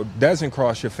 doesn't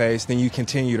cross your face, then you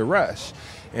continue to rush.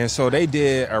 And so they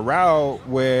did a route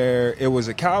where it was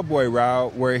a cowboy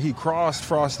route where he crossed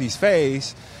Frosty's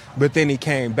face, but then he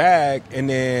came back, and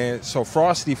then so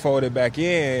Frosty folded back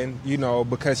in,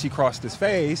 because he crossed his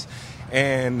face,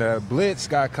 and the blitz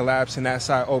got collapsed and that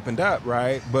side opened up,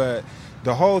 right? But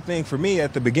the whole thing for me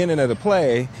at the beginning of the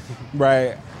play,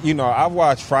 right, I've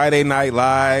watched Friday Night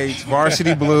Lights,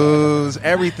 Varsity Blues,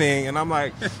 everything, and I'm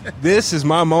like, this is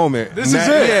my moment. This is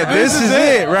it. Yeah, this is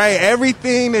it, right?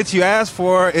 Everything that you asked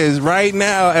for is right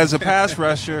now as a pass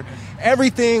rusher.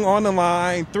 Everything on the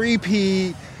line,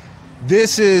 3-peat.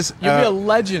 This is you'll be a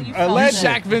legend. A legend.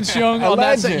 Zach Vince Young. A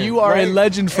legend. You are right? a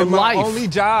legend for and life. My only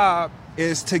job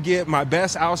is to get my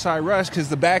best outside rush because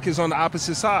the back is on the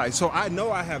opposite side. So I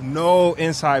know I have no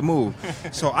inside move.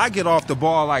 So I get off the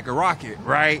ball like a rocket,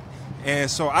 right? And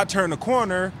so I turn the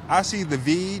corner. I see the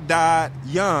V.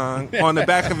 Young on the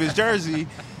back of his jersey.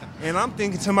 And I'm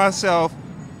thinking to myself,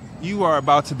 you are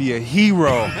about to be a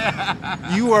hero.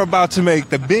 You are about to make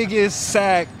the biggest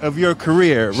sack of your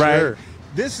career, right? Sure.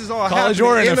 This is all College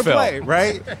or happening in the NFL. play,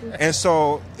 right? And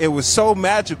so it was so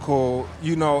magical,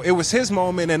 it was his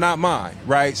moment and not mine,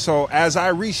 right? So as I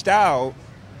reached out,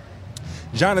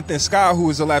 Jonathan Scott, who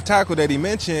was the left tackle that he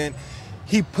mentioned,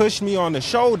 he pushed me on the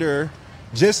shoulder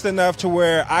just enough to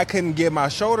where I couldn't get my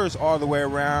shoulders all the way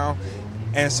around.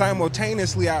 And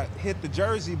simultaneously, I hit the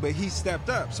jersey, but he stepped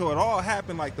up. So it all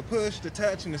happened, like the push, the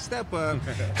touch, and the step up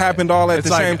happened all at the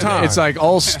same time. It's like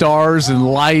all stars and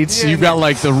lights. You've got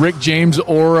like the Rick James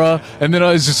aura, and then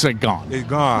it's just like gone. It's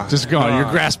gone. Just gone.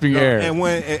 You're grasping air. And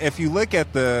if you look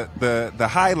at the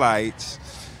highlights,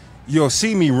 you'll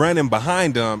see me running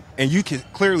behind him, and you can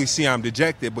clearly see I'm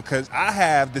dejected because I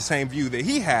have the same view that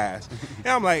he has. And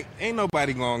I'm like, ain't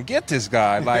nobody going to get this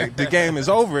guy. Like, the game is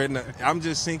over. And I'm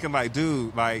just thinking, like,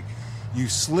 dude, like, you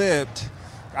slipped.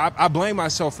 I blame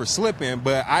myself for slipping,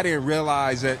 but I didn't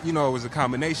realize that, it was a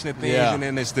combination of things, and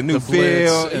then it's the new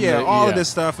field. All of this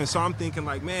stuff. And so I'm thinking,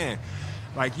 like, man,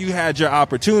 like, you had your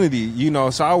opportunity,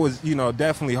 So I was,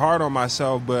 definitely hard on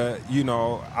myself, but,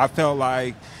 I felt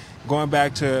like, going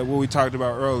back to what we talked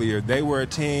about earlier, they were a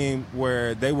team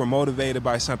where they were motivated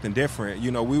by something different.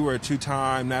 We were a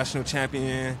 2-time national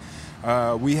champion.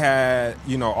 We had,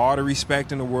 all the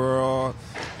respect in the world.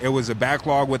 It was a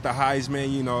backlog with the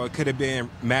Heisman. It could have been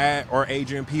Matt or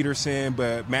Adrian Peterson,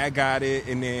 but Matt got it,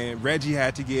 and then Reggie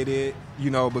had to get it,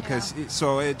 because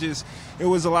it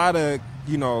was a lot of,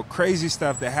 crazy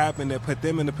stuff that happened that put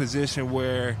them in a position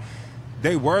where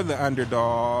they were the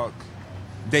underdog.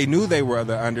 They knew they were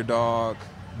the underdog,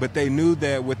 but they knew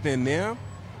that within them,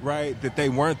 right, that they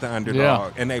weren't the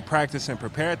underdog. And they practiced and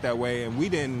prepared that way. And we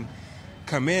didn't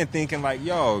come in thinking like,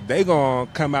 yo, they going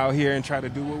to come out here and try to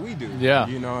do what we do. Yeah.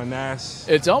 And that's...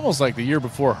 It's almost like the year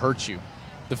before hurt you.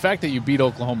 The fact that you beat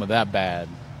Oklahoma that bad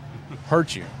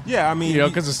hurt you. Yeah, I mean...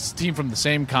 because it's a team from the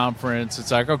same conference.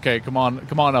 It's like, okay, come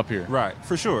on up here. Right,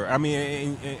 for sure. I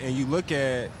mean, and you look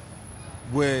at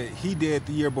what he did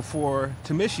the year before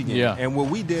to Michigan, and what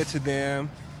we did to them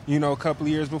a couple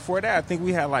of years before that, I think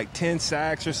we had like 10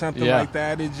 sacks or something like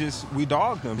that. We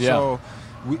dogged them. Yeah. So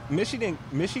Michigan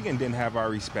didn't have our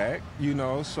respect,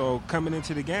 So coming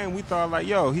into the game, we thought like,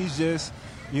 he's just,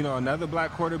 another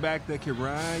black quarterback that can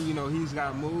run. He's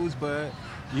got moves, but,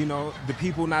 the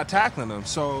people not tackling him.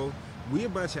 So we a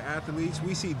bunch of athletes.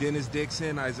 We see Dennis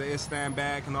Dixon, Isaiah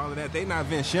Stanback, and all of that. They not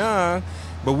Vince Young,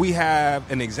 but we have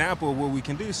an example of what we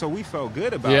can do. So we felt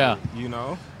good about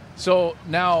it, So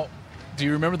now, do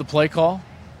you remember the play call?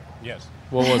 Yes.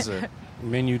 What was it?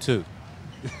 Menu 2.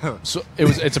 So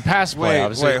it's a pass play.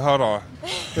 Wait, hold on.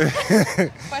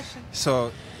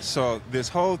 Question. So this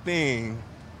whole thing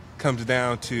comes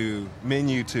down to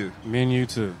menu 2. Menu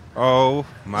 2. Oh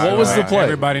my! What was the play?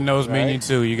 Everybody knows menu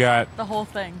 2. You got The whole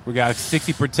thing. we got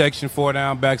 60 protection, 4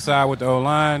 down backside with the O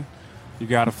line. You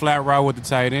got a flat route with the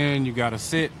tight end. You got a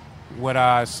sit with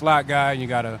a slot guy. You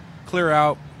got a clear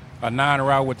out, a 9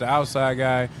 route with the outside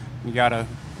guy. You got a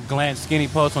glance skinny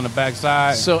post on the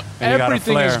backside. So and you got a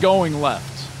everything flare. is going left.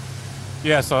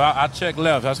 Yeah, so I checked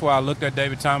left. That's why I looked at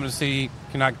David Thomas to see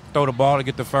can I throw the ball to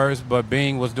get the first, but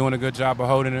Bing was doing a good job of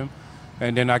holding him.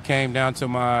 And then I came down to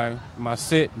my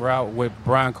sit route with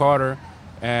Brian Carter,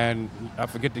 and I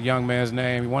forget the young man's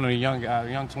name. One of the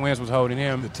young twins was holding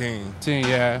him. The team,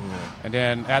 yeah. And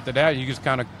then after that, you just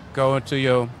kind of go into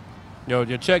your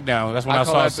check down. That's when I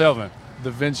saw Selvin. The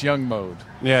Vince Young mode.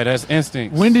 Yeah, that's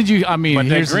instinct. When did you? I mean, but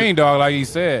that green dog, like he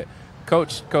said,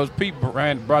 Coach Pete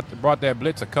brought that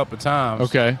blitz a couple times.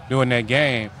 Okay. During that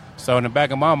game. So in the back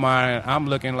of my mind, I'm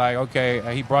looking like,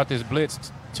 okay, he brought this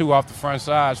blitz 2 off the front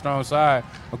side, strong side.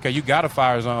 Okay, you got to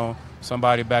fire zone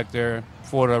somebody back there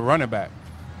for the running back,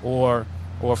 or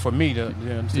for me to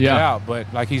get out.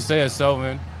 But like he said,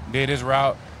 Selvin did his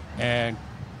route and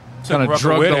kind of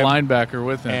drug the linebacker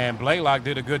with him. And Blaylock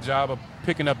did a good job of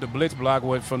picking up the blitz block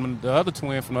from the other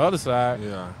twin from the other side.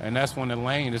 Yeah. And that's when the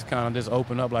lane just kind of just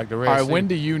opened up like the Red All right, Sea. when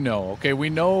do you know? Okay, we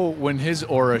know when his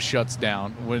aura shuts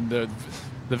down, when the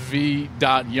V.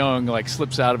 Young like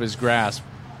slips out of his grasp.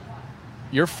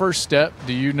 Your first step,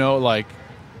 do you know, like,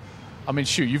 I mean,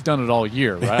 shoot, you've done it all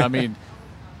year, right? I mean,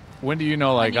 when do you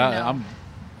know, like, I'm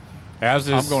going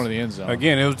to the end zone?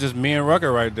 Again, it was just me and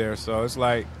Rucker right there. So it's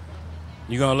like,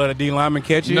 you going to let a D lineman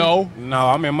catch you? No.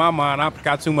 I mean, in my mind, I've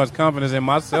got too much confidence in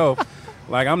myself.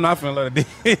 Like, I'm not going to let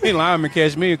a D lineman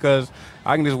catch me because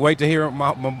I can just wait to hear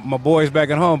my boys back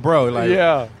at home, bro.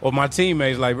 Like, or my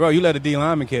teammates, like, bro, you let a D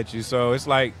lineman catch you. So it's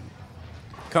like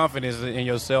confidence in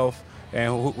yourself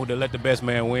and who to let the best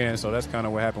man win. So that's kind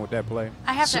of what happened with that play.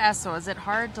 I have to ask, though, is it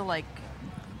hard to, like,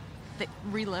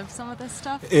 relive some of this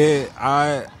stuff?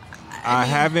 I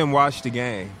haven't watched the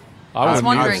game. I was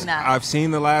wondering that. I've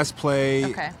seen the last play.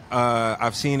 Okay.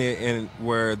 I've seen it in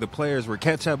where the players were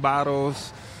ketchup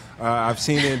bottles. I've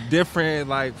seen it in different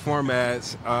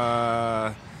formats.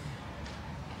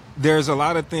 There's a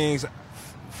lot of things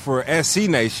for SC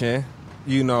Nation.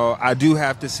 I do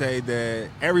have to say that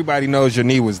everybody knows your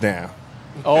knee was down.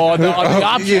 Oh, the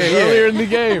option earlier in the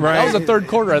game. Right. That was the third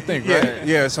quarter, I think, right?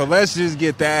 Yeah, so let's just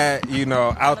get that,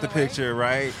 out the picture,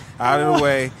 right? Out of the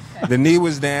way. The knee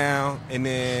was down, and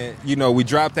then, we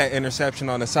dropped that interception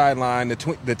on the sideline,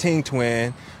 the team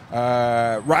twin,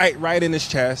 right in his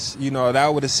chest.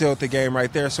 That would have sealed the game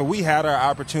right there. So we had our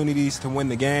opportunities to win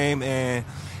the game, and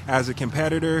as a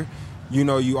competitor,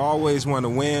 you always want to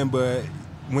win, but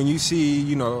when you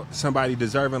see, somebody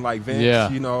deserving like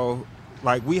Vince,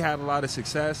 like we had a lot of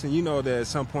success, and that at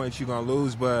some point you're going to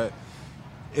lose, but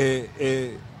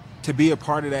to be a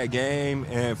part of that game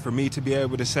and for me to be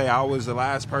able to say I was the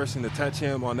last person to touch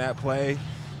him on that play,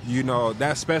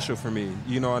 that's special for me.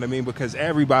 You know what I mean? Because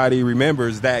everybody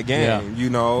remembers that game,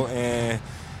 and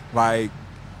like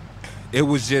it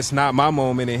was just not my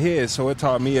moment and his. So it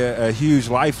taught me a huge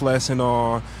life lesson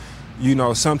on,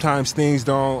 sometimes things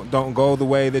don't go the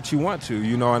way that you want to,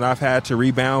 and I've had to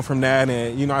rebound from that,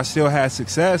 and, I still had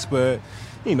success, but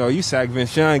you sack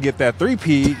Vince Young, get that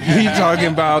 3-peat, you talking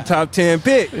about top 10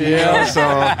 pick. So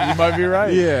you might be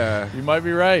right. Yeah. You might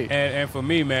be right. And for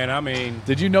me, man, I mean,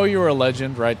 did you know you were a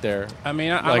legend right there? I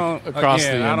mean, I don't across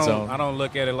the end zone. I don't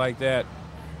look at it like that.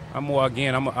 I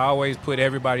always put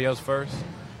everybody else first.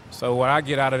 So what I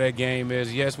get out of that game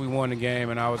is, yes, we won the game,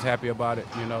 and I was happy about it,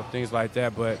 things like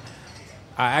that. But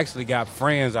I actually got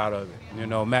friends out of it.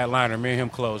 Matt Liner, me and him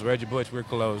close. Reggie Bush, we're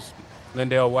close.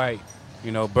 Lindell White.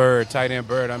 Bird, tight end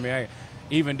Bird. I mean,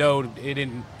 even though it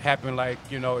didn't happen like,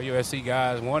 USC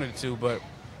guys wanted it to, but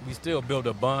we still built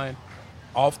a bond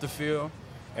off the field,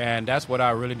 and that's what I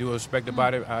really do respect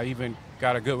about it. I even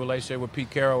got a good relationship with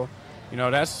Pete Carroll.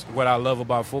 That's what I love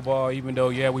about football, even though,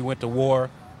 we went to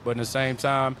war, but at the same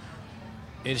time,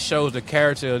 it shows the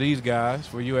character of these guys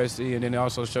for USC, and then it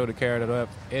also showed the character of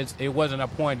it wasn't a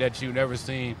point that you never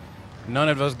seen none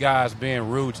of those guys being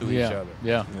rude to each other.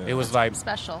 Yeah. It was like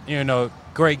special.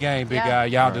 Great game, big guy.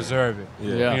 Y'all deserve it.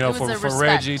 Yeah. For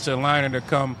Reggie to Liner to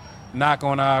come knock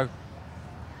on our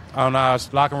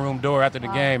locker room door after the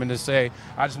game and to say,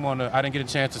 I didn't get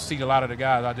a chance to see a lot of the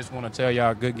guys. I just want to tell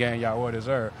y'all good game y'all all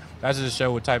deserve. That just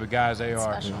show what type of guys they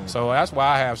are. So that's why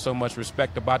I have so much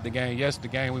respect about the game. Yes, the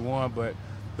game we won, but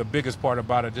the biggest part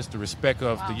about it, just the respect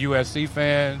of the USC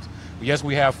fans. Yes,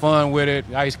 we have fun with it.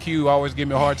 Ice Cube always give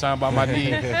me a hard time about my knee.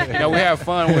 We have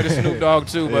fun with it, Snoop Dogg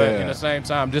too, but at the same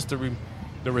time, just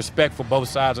the respect for both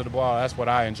sides of the ball, that's what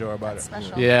I enjoy about it.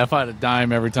 Yeah, if I had a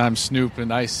dime every time Snoop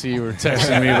and Ice-C were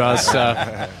texting me about stuff.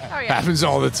 Happens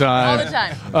all the time. All the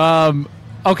time.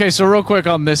 Okay, so real quick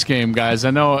on this game, guys.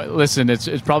 I know, listen, it's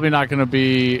probably not going to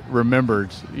be remembered,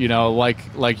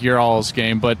 like your all's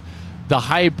game, but the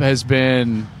hype has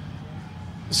been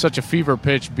such a fever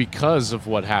pitch because of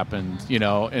what happened,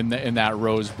 in that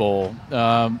Rose Bowl.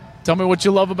 Tell me what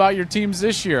you love about your teams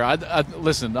this year.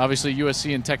 Listen, obviously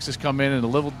USC and Texas come in a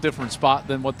little different spot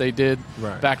than what they did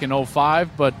back in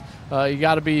 2005, but you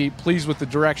got to be pleased with the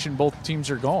direction both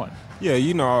teams are going. Yeah,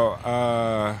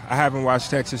 I haven't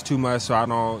watched Texas too much, so I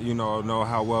don't, know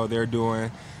how well they're doing.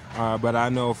 But I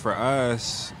know for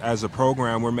us as a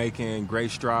program, we're making great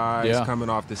strides coming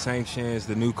off the sanctions,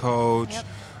 the new coach,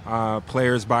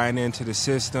 players buying into the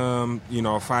system,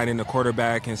 finding the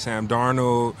quarterback in Sam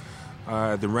Darnold.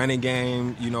 The running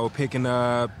game, picking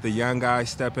up, the young guys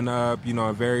stepping up,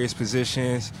 in various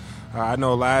positions. I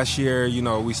know last year,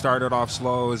 we started off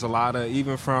slow. There's a lot of,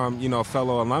 even from,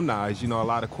 fellow alumni, a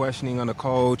lot of questioning on the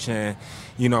coach and,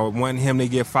 wanting him to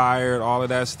get fired, all of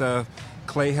that stuff.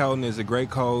 Clay Helton is a great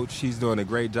coach. He's doing a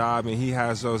great job, and he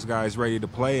has those guys ready to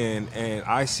play. And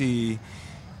I see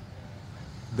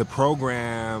the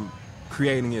program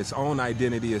creating its own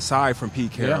identity aside from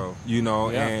Pete Carroll,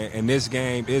 and this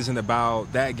game isn't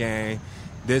about that game.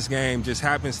 This game just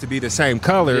happens to be the same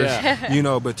colors,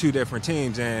 but two different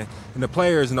teams. And the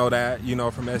players know that,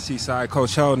 from SC side.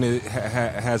 Coach Helton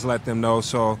has let them know.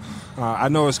 So I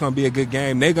know it's going to be a good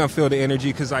game. They're going to feel the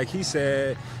energy because, like he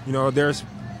said, there's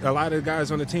a lot of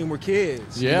guys on the team were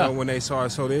kids, when they saw it.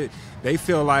 So they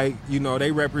feel like,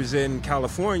 they represent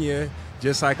California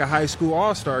just like a high school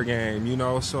all-star game,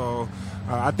 So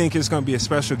I think it's going to be a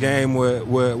special game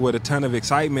with a ton of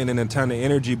excitement and a ton of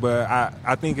energy. But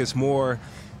I think it's more,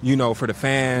 for the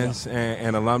fans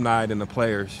and alumni than the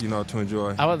players, to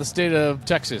enjoy. How about the state of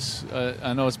Texas?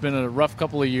 I know it's been a rough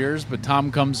couple of years, but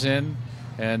Tom comes in,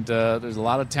 and there's a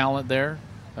lot of talent there.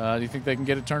 Do you think they can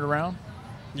get it turned around?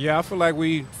 Yeah, I feel like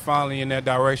we finally in that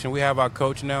direction. We have our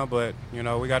coach now, but, we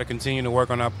got to continue to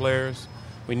work on our players.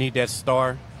 We need that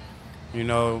star.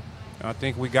 I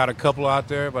think we got a couple out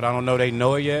there, but I don't know they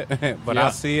know it yet. But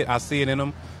I see it. I see it in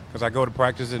them because I go to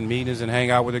practice and meetings and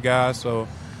hang out with the guys. So,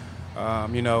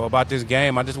 about this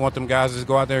game, I just want them guys to just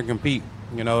go out there and compete,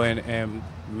 and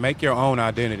make your own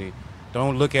identity.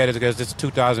 Don't look at it as this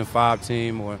 2005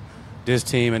 team or this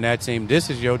team and that team. This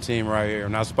is your team right here.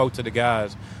 And I spoke to the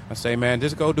guys. I say, man,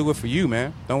 just go do it for you,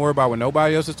 man. Don't worry about what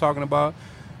nobody else is talking about.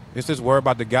 It's just worry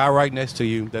about the guy right next to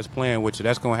you that's playing with you.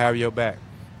 That's going to have your back.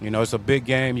 It's a big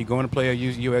game. You're going to play at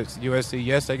USC.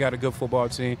 Yes, they got a good football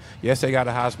team. Yes, they got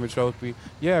a Heisman Trophy.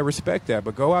 Yeah, respect that.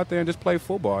 But go out there and just play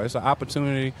football. It's an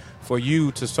opportunity for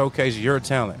you to showcase your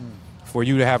talent, for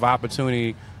you to have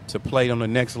opportunity to play on the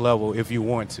next level if you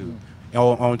want to.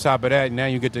 On top of that, now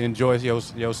you get to enjoy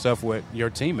yourself with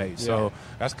your teammates. So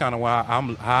that's kind of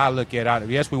how I look at it.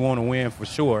 Yes, we want to win for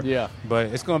sure. Yeah. But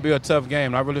it's going to be a tough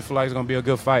game. I really feel like it's going to be a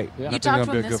good fight. Yeah. You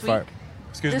talked to them this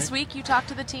week? This week you talked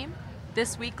to the team?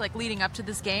 This week, like leading up to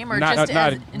this game, or I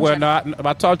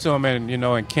talked to them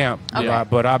in camp,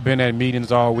 but I've been at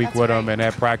meetings all week with them and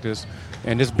at practice,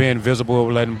 and just being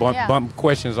visible, letting bump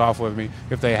questions off of me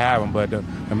if they have them. But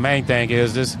the main thing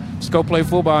is just go play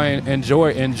football and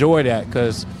enjoy that,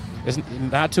 because it's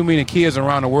not too many kids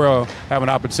around the world have an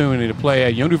opportunity to play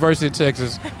at University of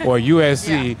Texas or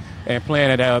USC and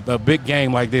playing at a big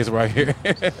game like this right here.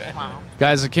 Wow.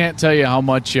 Guys, I can't tell you how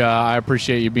much I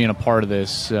appreciate you being a part of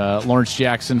this. Lawrence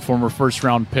Jackson, former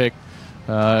first-round pick,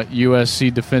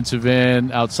 USC defensive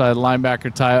end, outside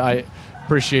linebacker type. I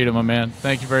appreciate him, my man.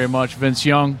 Thank you very much. Vince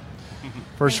Young,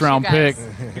 first-round pick,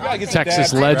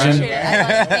 Texas legend.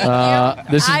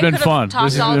 This has been fun.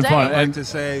 This has been fun. I'd like to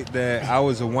say that I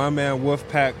was a one-man wolf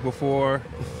pack before,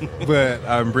 but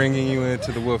I'm bringing you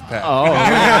into the wolf pack.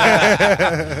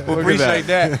 Well, appreciate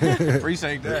that.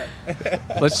 Appreciate that.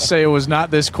 Let's say it was not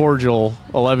this cordial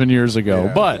 11 years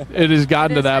ago, but it has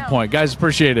gotten to that point. Guys,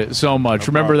 appreciate it so much.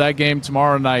 Remember that game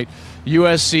tomorrow night,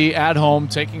 USC at home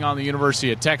taking on the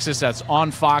University of Texas. That's on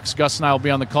Fox. Gus and I will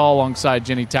be on the call alongside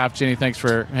Jenny Taft. Jenny, thanks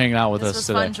for hanging out with us today. This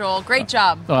was fun, Joel. Great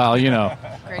job. Well, I'm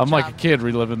job. like a kid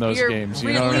reliving those games.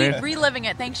 You know what I mean? Reliving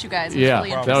it. Thanks, you guys. Yeah,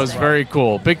 really that was very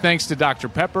cool. Big thanks to Dr.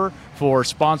 Pepper for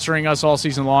sponsoring us all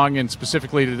season long, and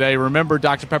specifically today. Remember,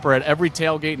 Dr. Pepper at every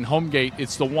tailgate and home gate.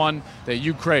 It's the one that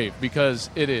you crave because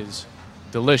it is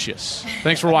delicious.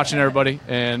 Thanks for watching, everybody,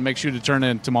 and make sure to turn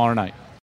in tomorrow night.